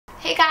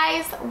Hey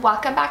guys,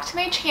 welcome back to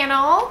my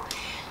channel.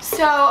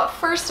 So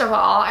first of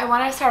all, I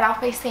want to start off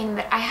by saying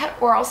that I had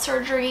oral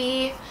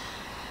surgery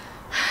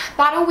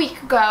about a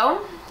week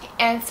ago,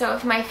 and so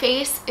if my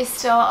face is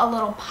still a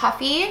little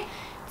puffy,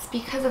 it's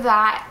because of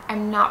that.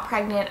 I'm not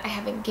pregnant. I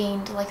haven't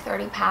gained like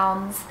 30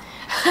 pounds.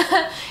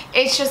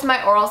 It's just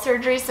my oral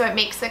surgery, so it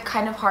makes it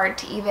kind of hard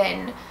to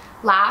even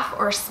laugh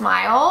or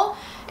smile.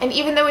 And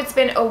even though it's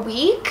been a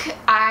week,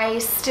 I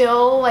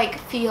still like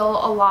feel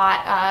a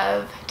lot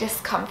of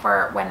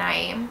discomfort when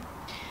I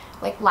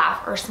like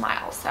laugh or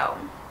smile. So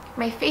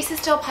my face is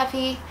still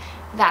puffy,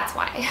 that's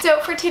why. So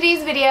for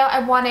today's video, I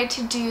wanted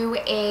to do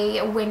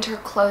a winter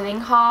clothing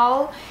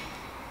haul.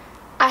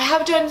 I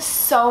have done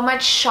so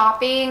much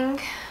shopping,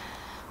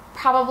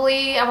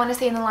 probably I want to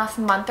say in the last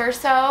month or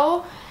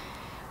so.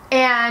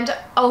 And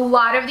a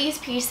lot of these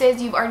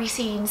pieces you've already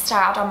seen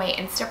styled on my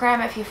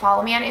Instagram if you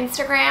follow me on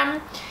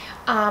Instagram.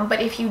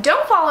 But if you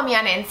don't follow me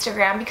on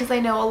Instagram, because I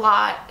know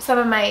some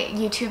of my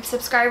YouTube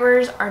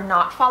subscribers are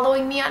not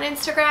following me on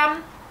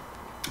Instagram.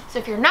 So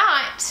if you're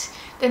not,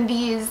 then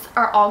these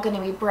are all going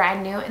to be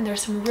brand new, and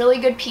there's some really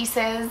good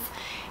pieces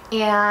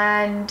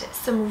and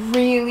some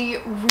really,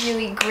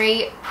 really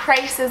great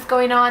prices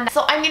going on.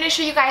 So I'm going to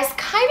show you guys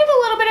kind of a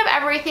little bit of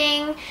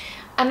everything.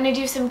 I'm going to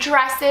do some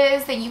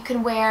dresses that you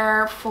can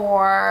wear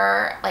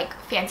for like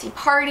fancy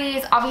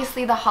parties.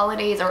 Obviously the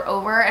holidays are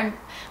over, and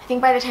I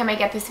think by the time I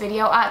get this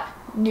video up,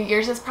 New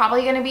Year's is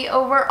probably going to be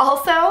over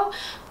also.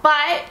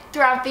 But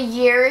throughout the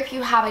year, if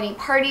you have any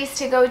parties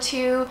to go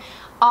to,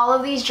 all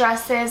of these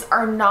dresses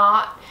are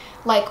not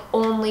like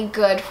only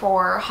good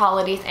for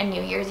holidays and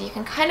New Year's. You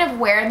can kind of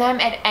wear them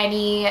at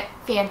any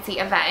fancy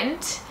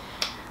event,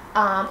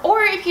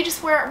 or if you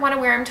just want to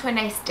wear them to a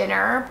nice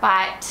dinner.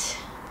 But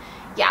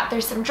yeah,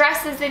 there's some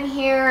dresses in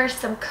here,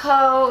 some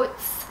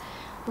coats,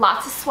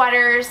 lots of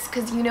sweaters,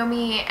 because you know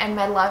me and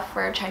my love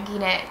for chunky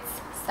knits.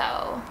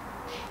 So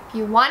if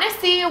you want to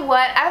see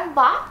what I've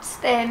bought,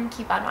 then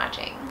keep on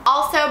watching.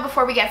 Also,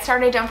 before we get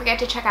started, don't forget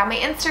to check out my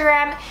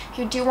Instagram if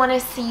you do want to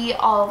see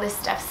all this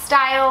stuff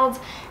styled,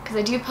 because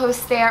I do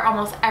post there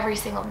almost every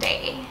single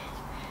day.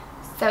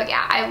 So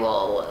yeah, I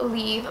will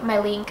leave my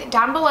link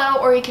down below,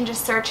 or you can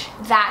just search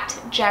That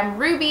Gem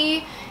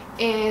Ruby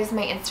is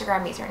my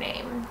Instagram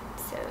username.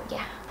 So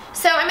yeah.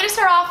 So I'm going to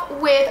start off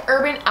with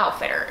Urban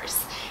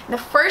Outfitters. And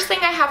the first thing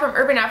I have from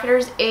Urban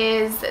Outfitters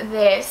is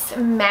this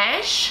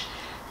mesh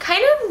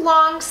kind of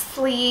long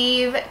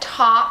sleeve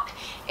top.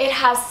 It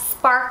has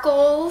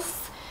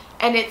sparkles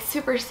and it's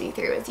super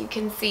see-through, as you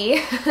can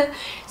see.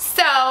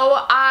 So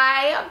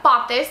I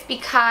bought this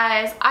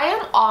because I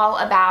am all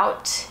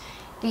about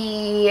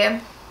the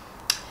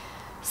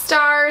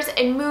stars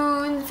and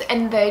moons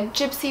and the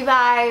gypsy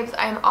vibes.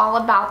 I'm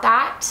all about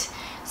that.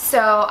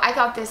 So I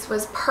thought this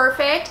was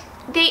perfect.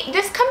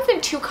 This comes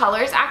in two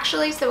colors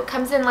actually, so it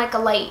comes in like a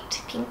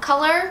light pink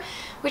color,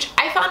 which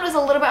I found was a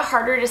little bit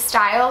harder to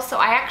style, so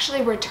I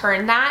actually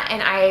returned that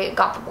and I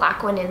got the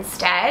black one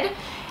instead.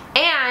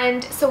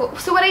 And so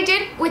what I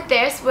did with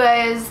this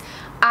was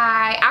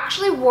I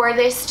actually wore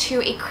this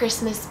to a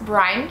Christmas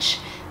brunch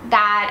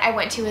that I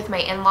went to with my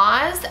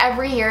in-laws.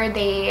 Every year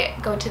they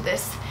go to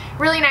this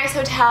really nice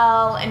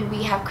hotel and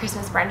we have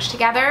Christmas brunch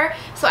together.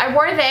 So I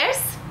wore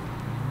this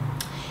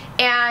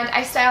and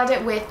I styled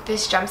it with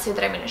this jumpsuit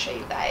that I'm going to show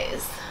you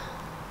guys.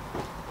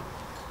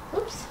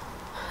 Oops.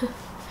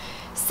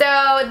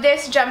 So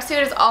this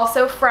jumpsuit is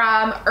also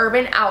from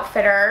Urban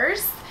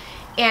Outfitters,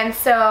 and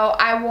so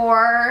I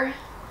wore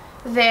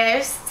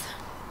this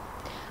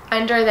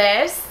under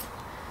this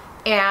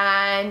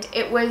and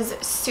it was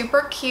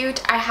super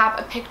cute. I have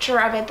a picture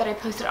of it that I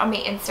posted on my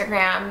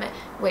Instagram,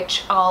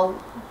 which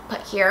I'll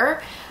put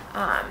here,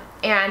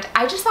 and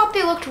I just thought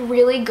they looked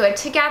really good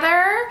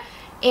together.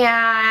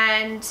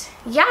 And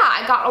yeah,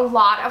 I got a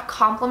lot of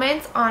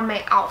compliments on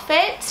my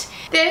outfit.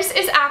 This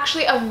is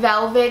actually a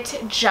velvet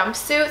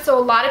jumpsuit, so a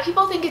lot of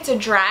people think it's a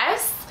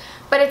dress,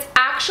 but it's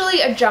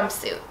actually a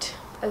jumpsuit.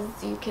 As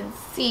you can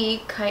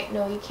see,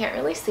 no, you can't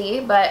really see,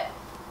 but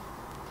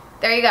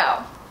there you go.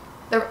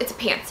 It's a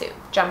pantsuit,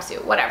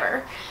 jumpsuit,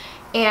 whatever.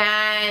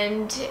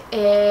 And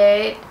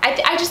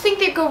I just think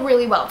they go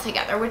really well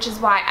together, which is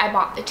why I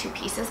bought the two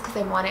pieces, because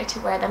I wanted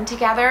to wear them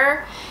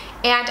together.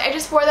 And I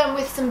just wore them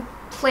with some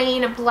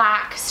plain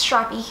black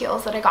strappy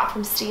heels that I got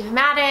from Steve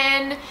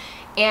Madden.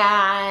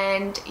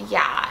 And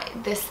yeah,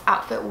 this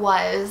outfit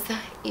was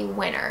a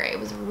winner. It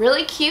was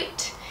really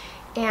cute,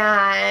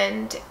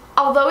 and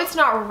although it's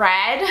not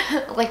red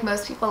like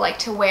most people like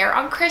to wear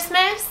on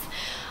Christmas,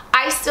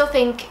 I still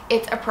think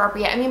it's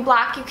appropriate. I mean,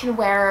 black you can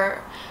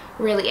wear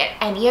really at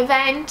any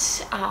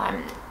event,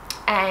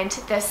 and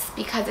this,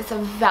 because it's a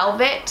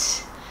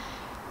velvet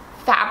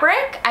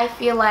fabric, I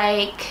feel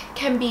like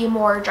can be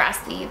more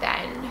dressy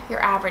than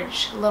your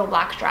average little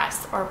black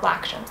dress or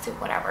black jumpsuit,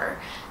 whatever.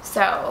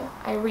 So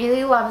I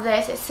really love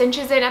this. It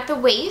cinches in at the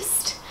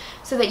waist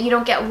so that you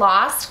don't get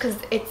lost, because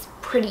it's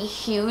pretty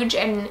huge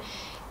and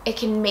it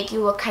can make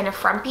you look kind of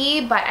frumpy,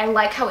 but I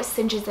like how it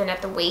cinches in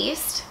at the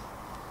waist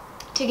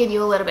to give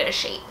you a little bit of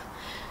shape.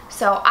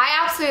 So I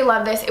absolutely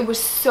love this. It was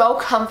so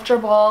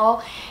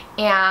comfortable,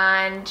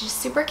 and just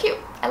super cute.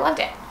 I loved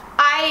it.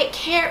 I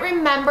can't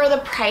remember the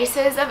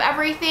prices of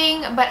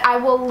everything, but I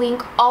will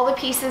link all the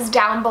pieces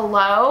down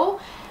below.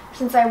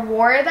 Since I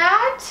wore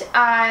that,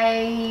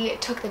 I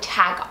took the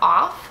tag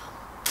off,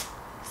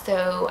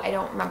 so I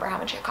don't remember how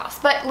much it costs,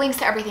 but links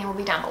to everything will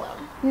be down below.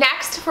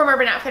 Next from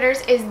Urban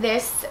Outfitters is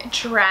this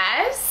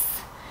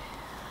dress.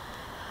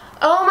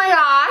 Oh my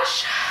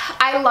gosh,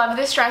 I love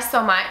this dress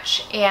so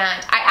much,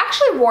 and I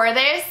actually wore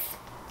this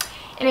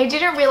and I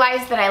didn't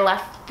realize that I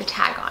left the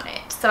tag on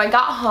it. So I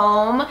got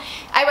home,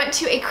 I went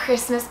to a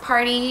Christmas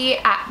party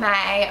at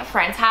my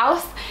friend's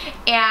house,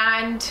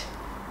 and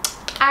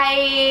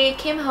I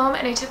came home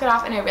and I took it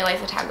off and I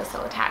realized the tag was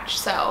still attached.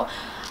 So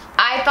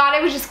I thought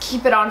I would just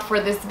keep it on for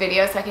this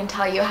video so I can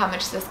tell you how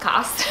much this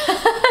cost.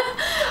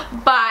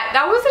 But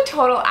that was a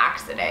total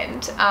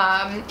accident.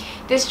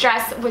 This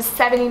dress was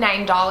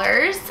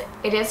 $79.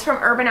 It is from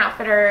Urban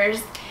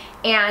Outfitters,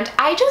 and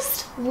I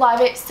just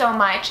love it so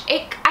much.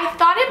 I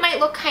thought it might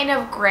look kind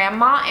of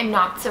grandma and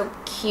not so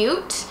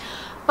cute,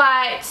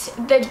 but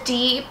the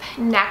deep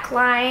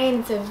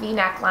neckline, it's a V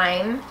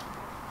neckline,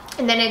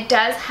 and then it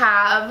does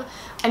have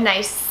a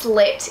nice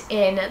slit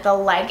in the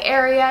leg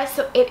area,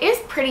 so it is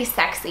pretty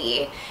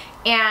sexy.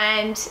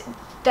 And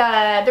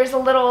there's a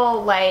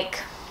little like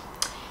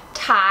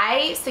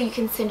tie so you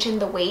can cinch in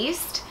the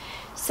waist,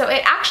 so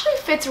it actually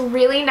fits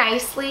really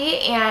nicely,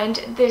 and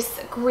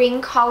this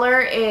green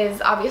color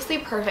is obviously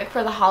perfect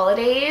for the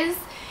holidays,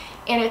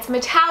 and it's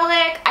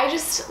metallic. I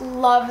just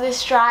love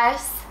this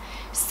dress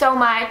so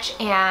much,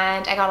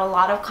 and I got a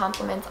lot of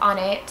compliments on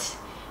it.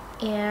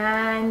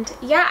 And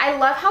yeah, I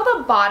love how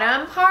the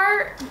bottom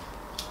part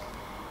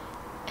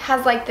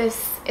has like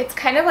this, it's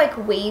kind of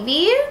like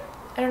wavy.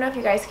 I don't know if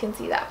you guys can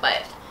see that,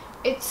 but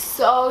it's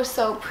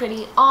so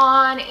pretty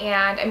on,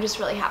 and I'm just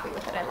really happy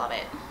with it. I love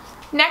it.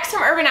 Next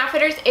from Urban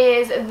Outfitters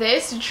is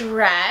this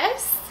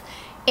dress,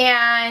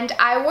 and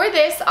I wore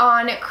this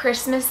on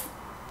Christmas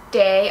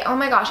Day. Oh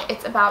my gosh,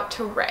 it's about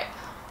to rip.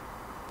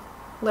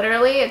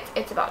 Literally,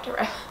 it's about to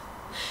rip.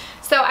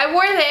 So I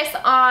wore this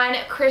on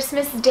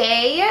Christmas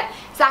Day.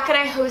 Zach and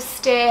I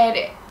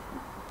hosted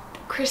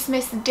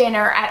Christmas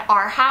dinner at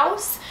our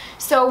house.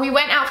 So we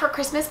went out for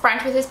Christmas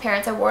brunch with his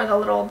parents. I wore the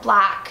little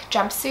black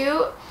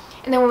jumpsuit.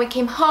 And then when we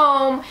came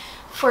home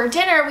for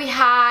dinner, we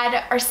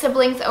had our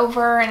siblings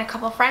over and a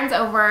couple of friends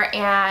over.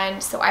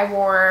 And so I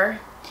wore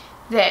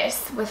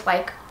this with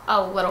like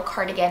a little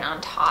cardigan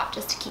on top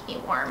just to keep me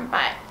warm.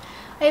 But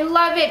I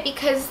love it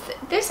because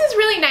this is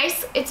really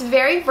nice. It's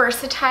very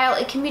versatile.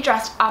 It can be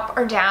dressed up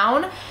or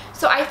down.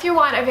 So I threw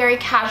on a very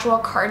casual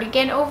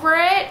cardigan over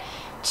it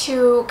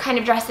to kind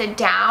of dress it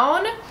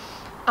down.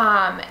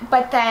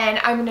 But then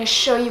I'm going to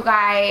show you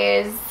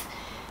guys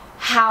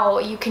how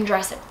you can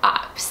dress it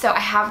up. So I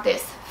have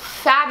this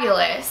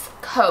fabulous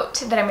coat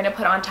that I'm going to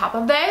put on top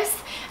of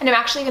this, and I'm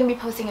actually going to be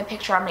posting a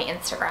picture on my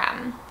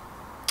Instagram.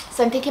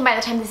 So I'm thinking by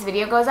the time this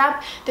video goes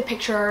up, the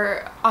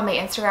picture on my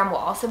Instagram will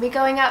also be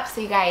going up, so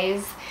you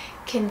guys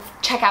can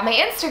check out my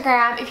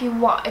Instagram if you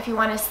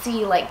want to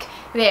see like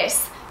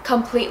this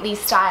completely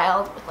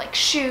styled with like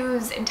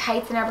shoes and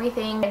tights and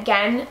everything.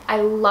 Again,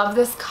 I love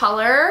this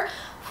color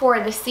for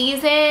the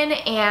season,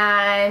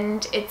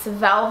 and it's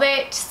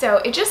velvet, so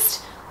it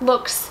just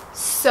looks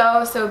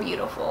so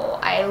beautiful.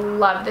 I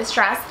love this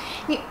dress.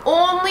 The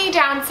only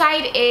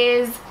downside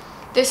is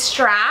the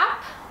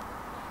strap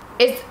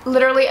is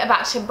literally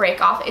about to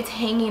break off. It's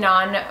hanging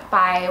on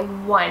by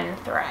one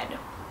thread,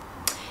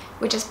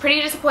 which is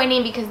pretty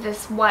disappointing because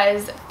this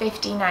was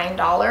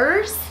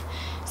 $59.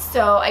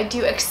 So I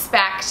do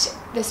expect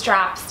the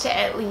straps to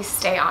at least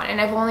stay on, and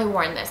I've only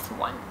worn this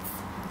once,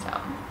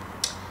 so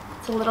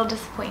it's a little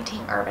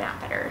disappointing, Urban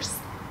Outfitters.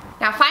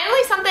 Now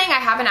finally, something I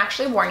haven't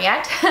actually worn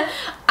yet.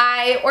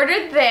 I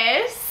ordered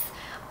this.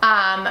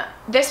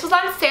 This was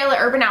on sale at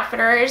Urban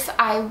Outfitters.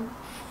 I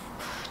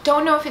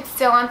don't know if it's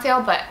still on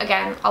sale, but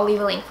again, I'll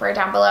leave a link for it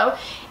down below.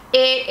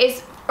 It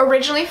is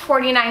originally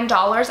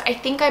 $49. I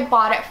think I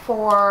bought it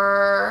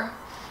for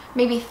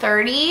maybe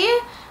 $30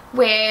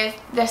 with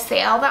the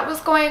sale that was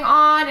going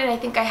on, and I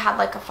think I had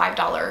like a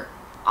 $5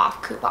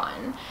 off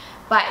coupon.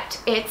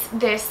 But it's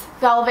this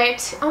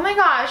velvet. Oh my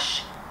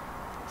gosh,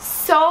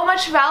 so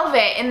much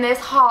velvet in this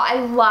haul. I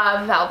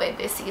love velvet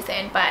this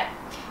season, but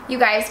you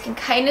guys can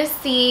kind of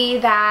see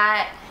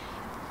that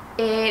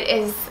it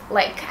is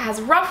like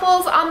has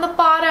ruffles on the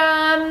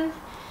bottom,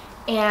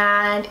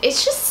 and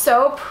it's just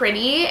so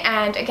pretty.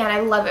 And again, I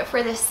love it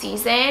for this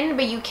season,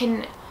 but you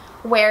can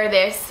wear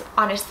this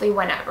honestly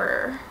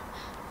whenever.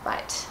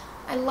 But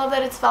I love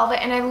that it's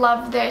velvet, and I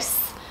love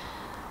this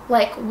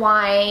like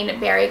wine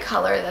berry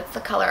color. That's the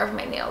color of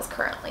my nails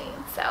currently,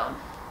 so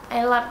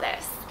I love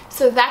this.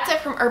 So that's it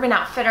from Urban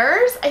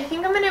Outfitters. I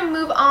think I'm gonna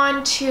move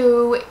on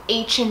to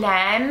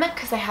H&M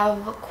because I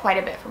have quite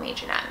a bit from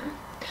H&M.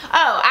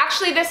 Oh,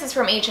 actually this is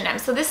from H&M.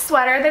 So this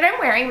sweater that I'm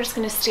wearing, I'm just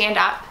gonna stand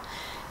up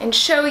and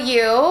show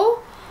you.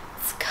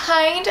 It's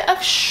kind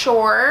of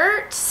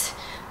short,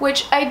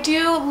 which I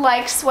do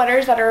like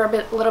sweaters that are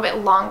a little bit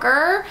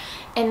longer,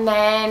 and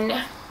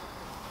then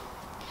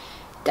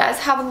does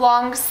have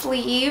long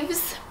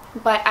sleeves.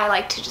 but I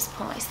like to just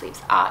pull my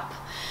sleeves up.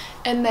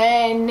 And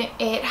then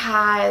it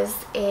has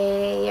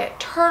a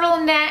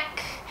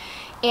turtleneck,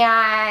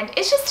 and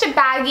it's just a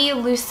baggy,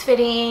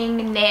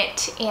 loose-fitting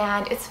knit,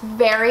 and it's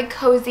very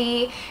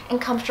cozy and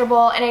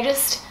comfortable, and I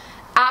just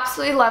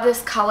absolutely love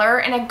this color,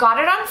 and I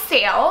got it on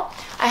sale.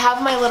 I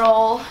have my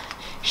little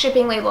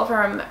shipping label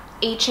from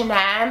H&M,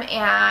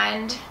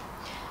 and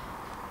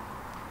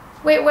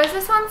wait, was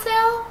this on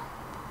sale?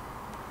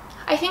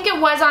 I think it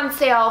was on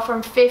sale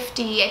from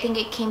 $50. I think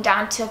it came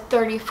down to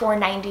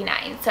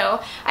 $34.99.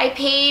 So I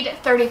paid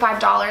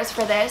 $35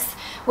 for this,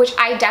 which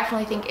I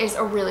definitely think is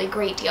a really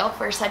great deal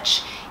for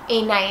such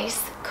a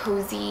nice,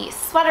 cozy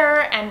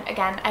sweater. And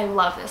again, I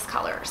love this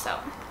color, so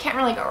can't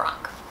really go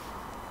wrong.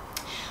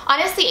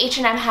 Honestly,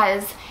 H&M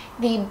has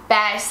the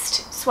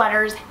best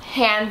sweaters,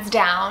 hands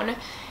down,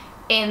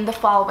 in the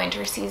fall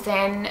winter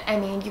season. I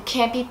mean, you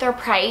can't beat their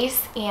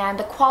price, and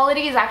the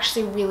quality is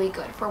actually really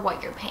good for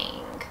what you're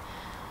paying.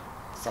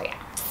 So yeah.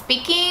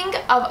 Speaking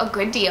of a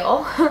good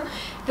deal,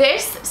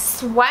 this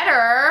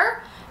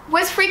sweater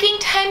was freaking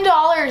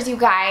 $10, you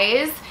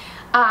guys.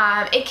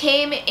 It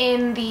came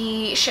in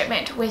the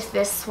shipment with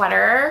this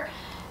sweater,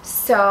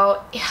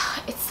 so yeah,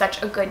 it's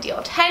such a good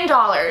deal.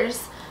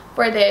 $10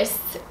 for this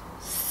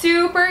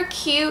super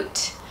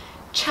cute,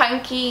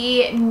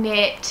 chunky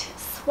knit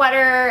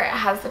sweater. It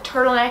has the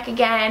turtleneck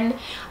again.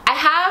 I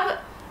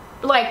have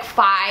like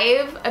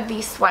 5 of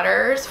these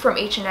sweaters from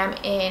H&M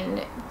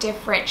in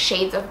different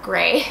shades of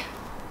gray,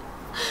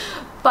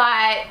 but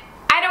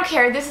I don't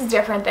care. This is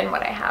different than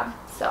what I have,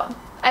 so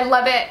I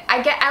love it.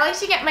 I like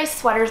to get my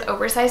sweaters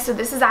oversized, so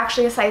this is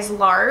actually a size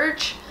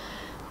large,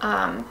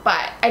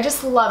 but I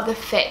just love the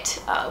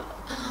fit of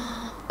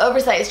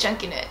oversized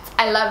chunky knits.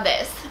 I love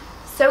this.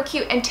 So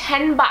cute, and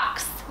 10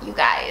 bucks, you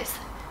guys.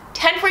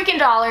 10 freaking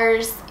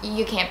dollars.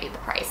 You can't beat the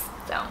price,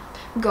 so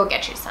go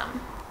get you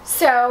some.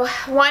 So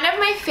one of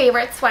my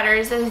favorite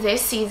sweaters of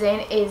this season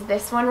is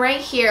this one right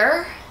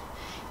here.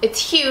 It's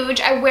huge.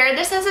 I wear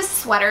this as a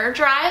sweater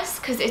dress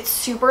because it's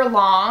super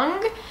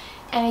long,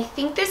 and I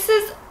think this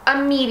is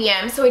a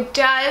medium, so it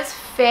does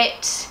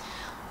fit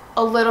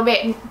a little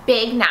bit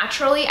big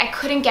naturally. I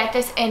couldn't get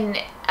this in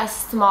a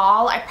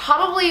small. I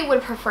probably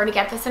would prefer to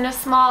get this in a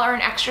small or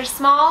an extra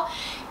small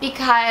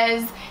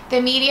because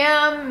the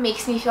medium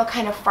makes me feel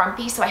kind of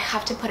frumpy, so I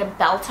have to put a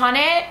belt on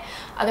it.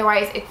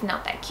 Otherwise, it's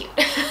not that cute.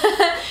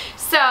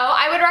 So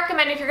I would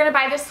recommend, if you're gonna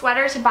buy this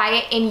sweater, to buy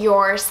it in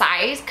your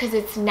size because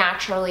it's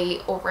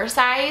naturally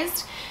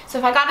oversized. So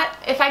if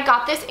I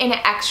got this in an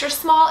extra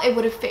small, it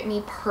would have fit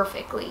me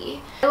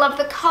perfectly. I love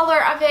the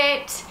color of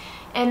it,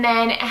 and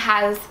then it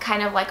has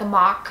kind of like a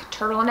mock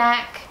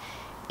turtleneck,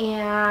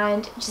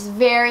 and just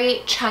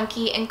very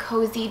chunky and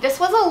cozy. This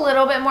was a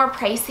little bit more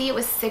pricey. It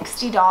was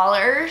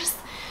 $60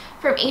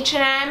 from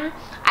H&M.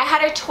 I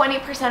had a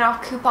 20%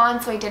 off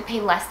coupon, so I did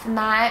pay less than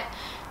that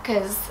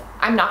because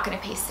I'm not going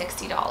to pay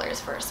 $60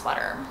 for a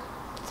sweater,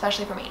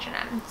 especially from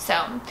H&M.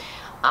 So,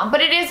 but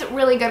it is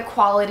really good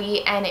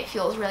quality, and it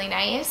feels really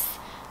nice.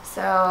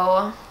 So,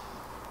 I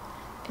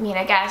mean,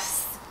 I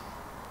guess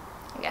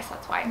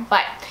that's why.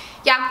 But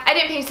yeah, I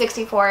didn't pay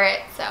 $60 for it,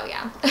 so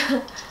yeah.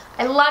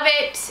 I love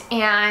it,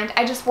 and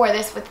I just wore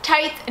this with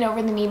tights and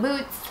over the knee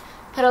boots,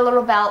 put a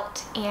little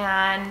belt,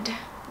 and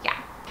yeah.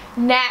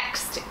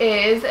 Next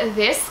is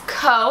this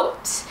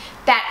coat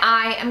that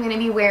I am going to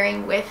be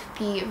wearing with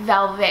the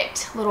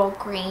velvet little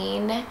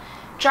green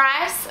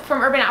dress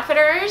from Urban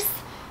Outfitters.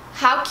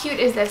 How cute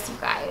is this, you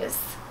guys?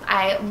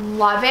 I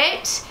love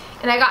it,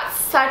 and I got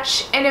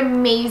such an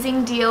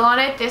amazing deal on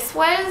it. This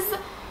was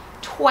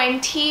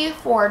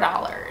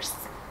 $24,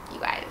 you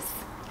guys.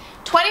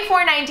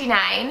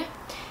 $24.99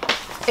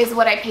 is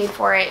what I paid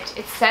for it.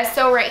 It says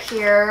so right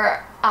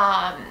here.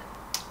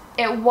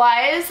 It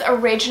was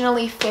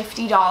originally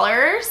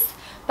 $50,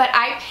 but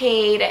I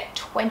paid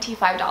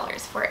 $25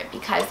 for it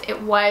because it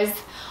was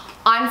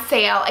on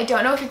sale. I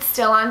don't know if it's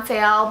still on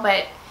sale,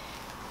 but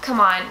come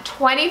on,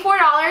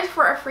 $24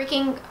 for a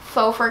freaking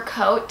faux fur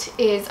coat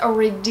is a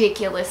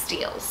ridiculous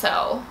deal.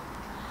 So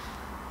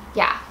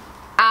yeah,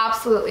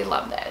 absolutely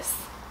love this.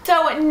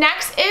 So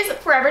next is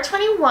Forever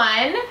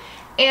 21.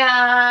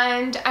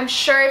 And I'm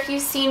sure if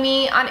you've seen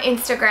me on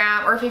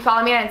Instagram, or if you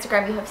follow me on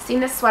Instagram, you have seen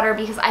this sweater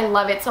because I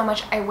love it so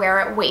much. I wear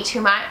it way too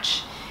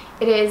much.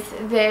 It is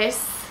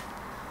this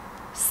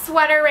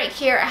sweater right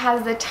here. It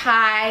has the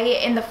tie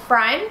in the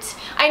front.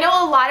 I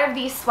know a lot of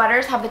these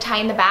sweaters have the tie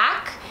in the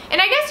back,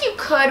 and I guess you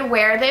could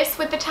wear this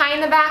with the tie in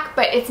the back,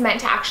 but it's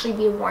meant to actually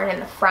be worn in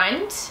the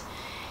front.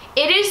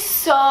 It is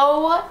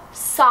so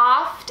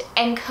soft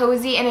and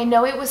cozy, and I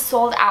know it was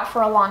sold out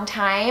for a long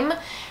time,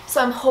 so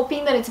I'm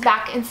hoping that it's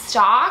back in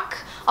stock.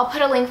 I'll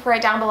put a link for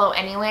it down below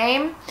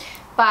anyway,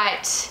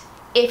 but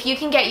if you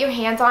can get your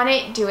hands on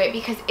it, do it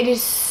because it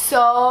is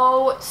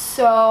so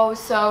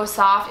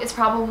soft. It's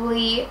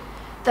probably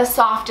the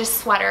softest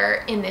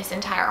sweater in this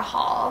entire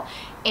haul,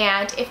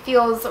 and it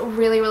feels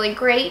really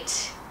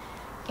great.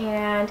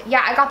 And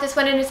yeah, I got this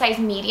one in a size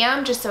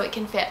medium just so it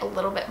can fit a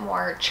little bit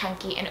more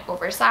chunky and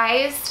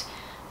oversized.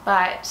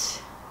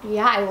 But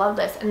yeah, I love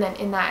this. And then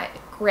in that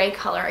gray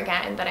color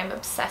again that I'm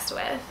obsessed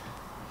with.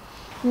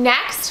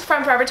 Next,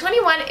 from Forever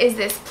 21 is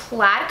this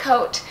plaid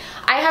coat.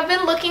 I have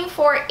been looking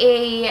for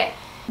a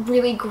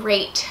really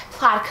great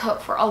plaid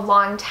coat for a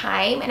long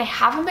time, and I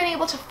haven't been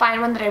able to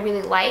find one that I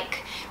really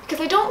like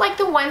because I don't like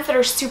the ones that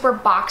are super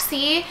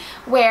boxy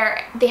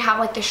where they have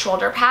like the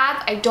shoulder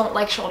pads. I don't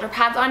like shoulder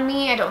pads on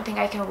me. I don't think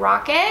I can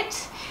rock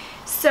it.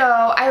 So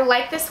I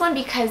like this one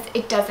because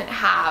it doesn't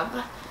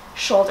have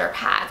shoulder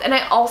pads, and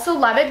I also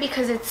love it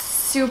because it's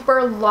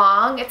super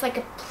long. It's like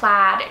a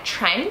plaid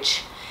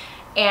trench,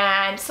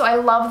 and so I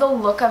love the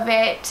look of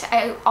it.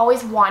 I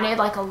always wanted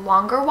like a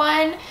longer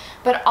one,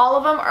 but all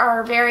of them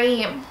are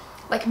very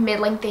like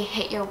mid-length. They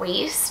hit your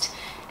waist,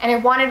 and I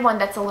wanted one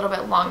that's a little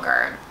bit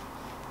longer.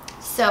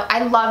 So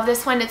I love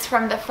this one. It's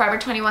from the Forever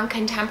 21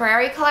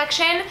 Contemporary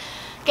collection.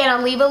 Again,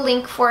 I'll leave a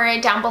link for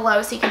it down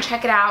below so you can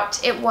check it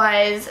out. It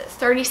was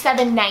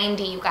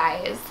 $37.90, you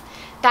guys.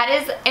 That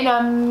is an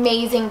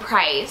amazing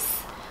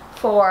price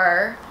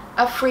for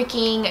a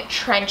freaking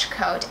trench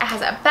coat. It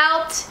has a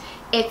belt.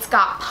 It's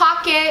got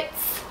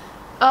pockets.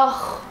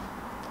 Oh,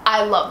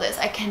 I love this.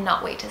 I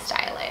cannot wait to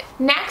style it.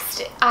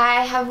 Next,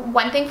 I have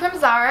one thing from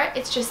Zara.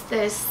 It's just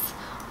this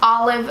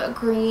olive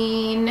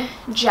green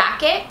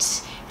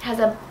jacket. It has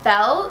a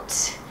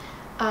belt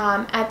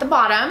at the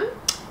bottom.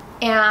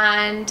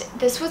 And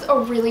this was a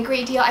really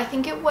great deal. I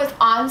think it was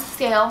on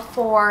sale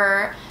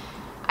for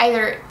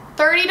either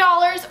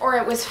 $30 or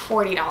it was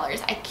 $40.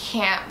 I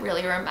can't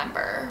really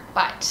remember,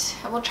 but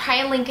I will try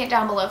and link it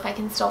down below if I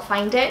can still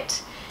find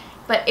it.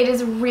 But it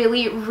is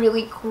really,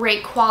 really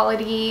great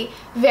quality,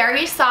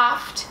 very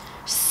soft,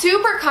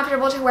 super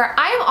comfortable to wear.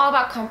 I am all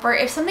about comfort.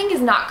 If something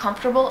is not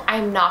comfortable,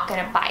 I'm not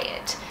gonna buy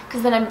it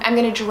because then I'm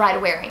gonna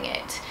dread wearing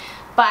it.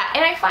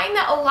 And I find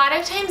that a lot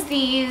of times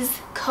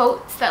these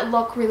coats that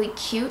look really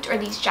cute, or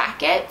these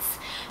jackets,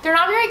 they're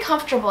not very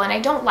comfortable, and I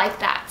don't like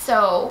that.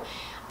 So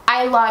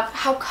I love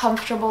how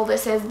comfortable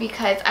this is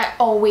because I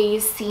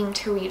always seem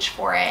to reach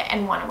for it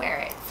and want to wear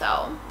it.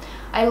 So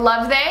I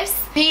love this.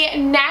 The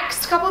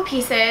next couple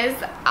pieces,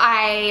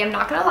 I am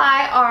not gonna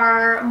lie,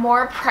 are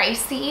more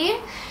pricey.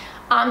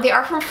 They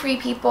are from Free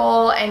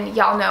People, and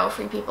y'all know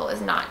Free People is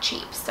not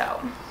cheap,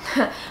 so.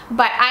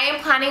 But I am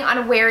planning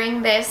on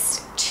wearing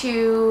this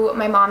to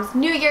my mom's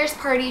New Year's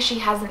party. She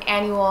has an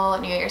annual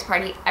New Year's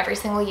party every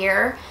single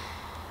year.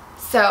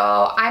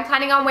 So I'm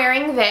planning on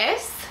wearing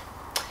this.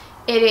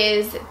 It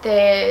is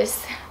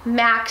this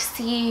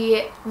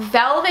maxi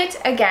velvet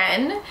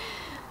again.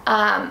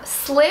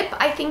 Slip,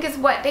 I think is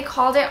what they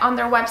called it on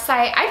their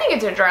website. I think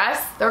it's a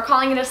dress. They're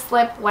calling it a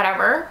slip,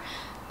 whatever.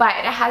 But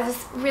it has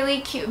this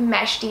really cute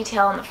mesh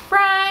detail in the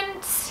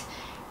front,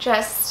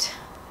 just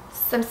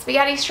some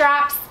spaghetti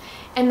straps,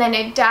 and then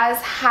it does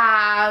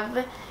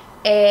have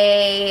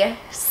a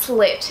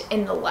slit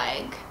in the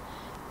leg.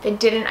 If it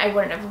didn't, I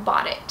wouldn't have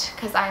bought it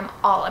because I'm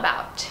all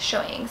about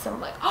showing some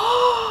leg.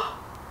 Oh!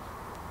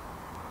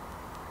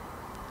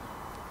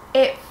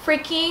 It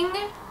freaking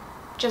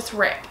just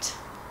ripped.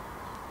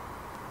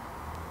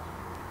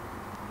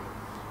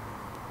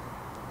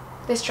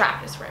 This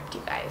strap just ripped,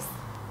 you guys.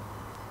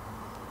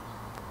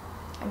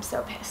 I'm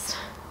so pissed.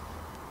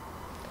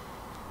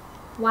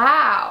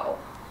 Wow.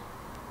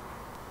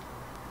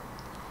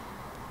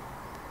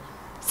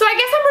 So I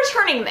guess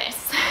I'm returning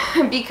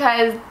this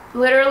because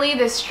literally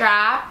the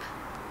strap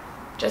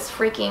just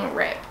freaking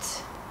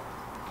ripped.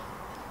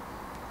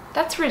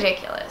 That's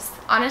ridiculous.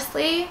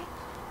 Honestly,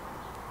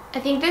 I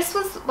think this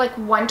was like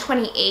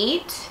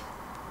 $128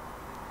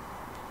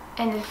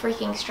 and the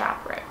freaking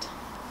strap ripped.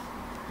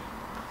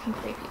 Fucking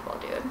Free People,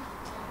 dude.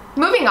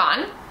 Moving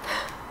on.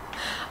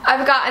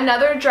 I've got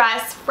another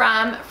dress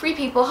from Free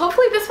People.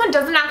 Hopefully this one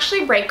doesn't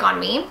actually break on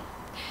me.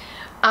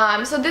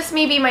 So this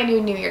may be my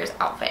new New Year's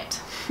outfit.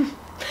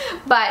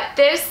 But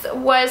this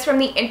was from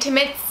the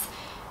Intimates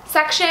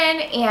section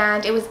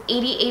and it was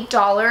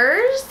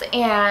 $88.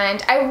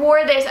 And I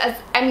wore this as,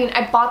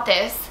 I bought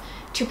this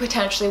to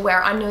potentially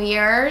wear on New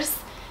Year's.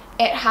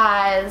 It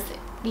has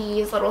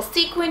these little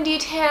sequin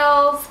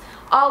details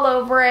all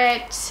over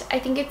it. I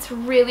think it's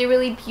really,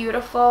 really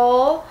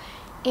beautiful.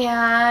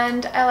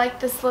 And I like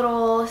this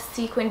little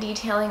sequin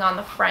detailing on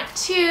the front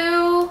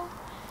too.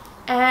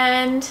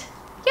 And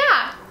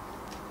yeah,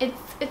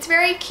 it's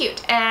very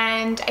cute,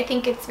 and I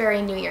think it's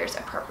very New Year's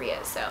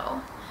appropriate, so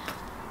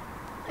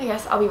I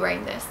guess I'll be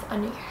wearing this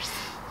on New Year's.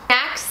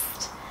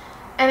 Next,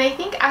 and I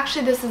think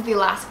actually this is the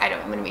last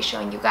item I'm going to be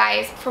showing you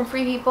guys from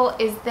Free People,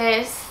 is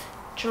this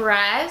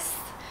dress.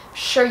 I'm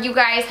sure you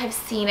guys have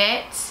seen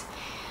it.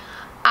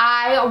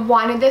 I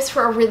wanted this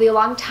for a really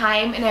long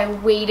time and I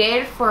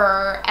waited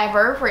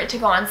forever for it to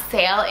go on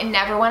sale. It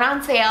never went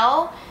on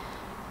sale,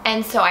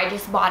 and so I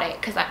just bought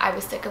it because I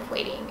was sick of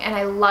waiting, and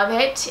I love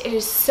it. It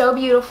is so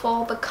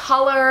beautiful. The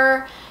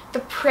color,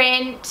 the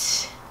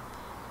print,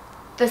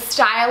 the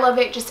style of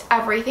it, just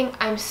everything.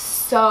 I'm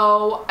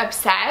so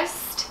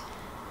obsessed.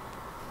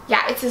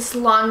 Yeah, it's this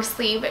long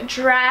sleeve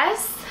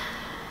dress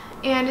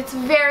and it's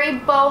very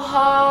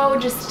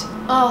boho, just,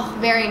 oh,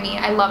 very neat.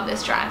 I love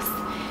this dress.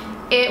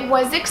 It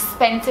was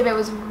expensive. It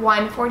was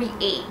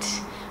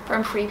 $148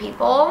 from Free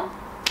People.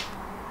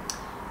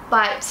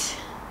 but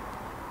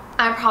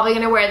I'm probably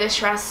gonna wear this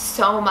dress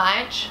so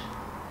much.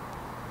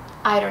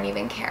 I don't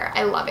even care.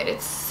 I love it.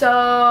 It's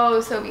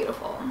so, so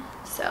beautiful.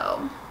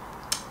 So,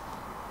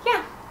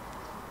 yeah.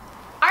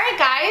 Alright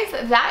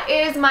guys, that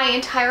is my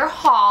entire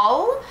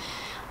haul.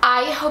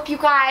 I hope you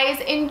guys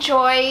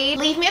enjoyed.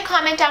 Leave me a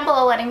comment down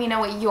below letting me know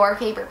what your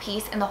favorite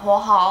piece in the whole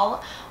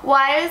haul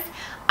was.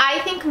 I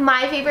think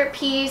my favorite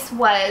piece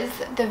was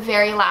the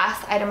very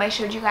last item I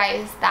showed you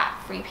guys,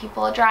 that Free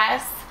People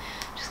dress.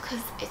 Just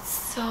because it's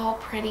so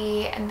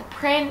pretty and the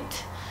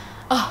print,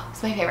 oh,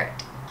 it's my favorite.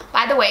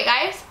 By the way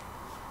guys,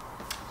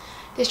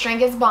 this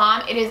drink is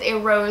bomb. It is a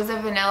rose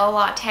vanilla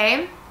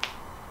latte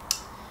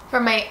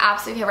from my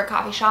absolute favorite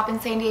coffee shop in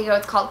San Diego.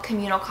 It's called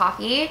Communal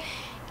Coffee.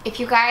 If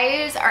you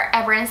guys are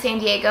ever in San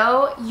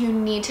Diego, you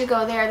need to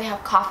go there. They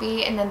have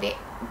coffee, and then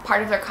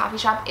part of their coffee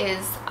shop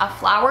is a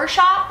flower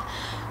shop.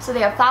 So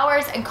they have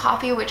flowers and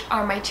coffee, which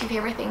are my two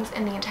favorite things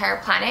in the entire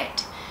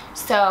planet.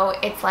 So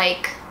it's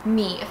like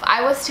me. If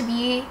I was to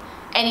be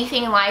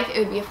anything in life, it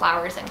would be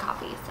flowers and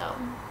coffee.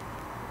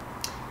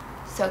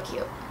 So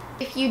cute.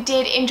 If you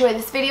did enjoy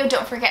this video,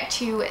 don't forget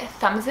to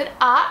thumbs it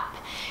up.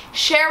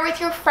 Share with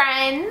your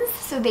friends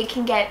so they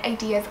can get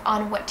ideas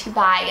on what to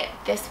buy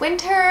this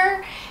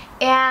winter.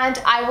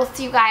 And I will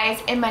see you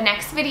guys in my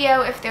next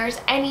video. If there's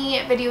any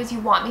videos you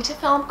want me to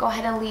film, go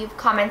ahead and leave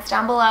comments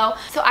down below.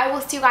 So I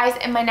will see you guys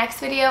in my next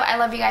video. I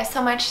love you guys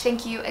so much.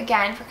 Thank you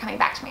again for coming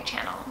back to my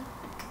channel.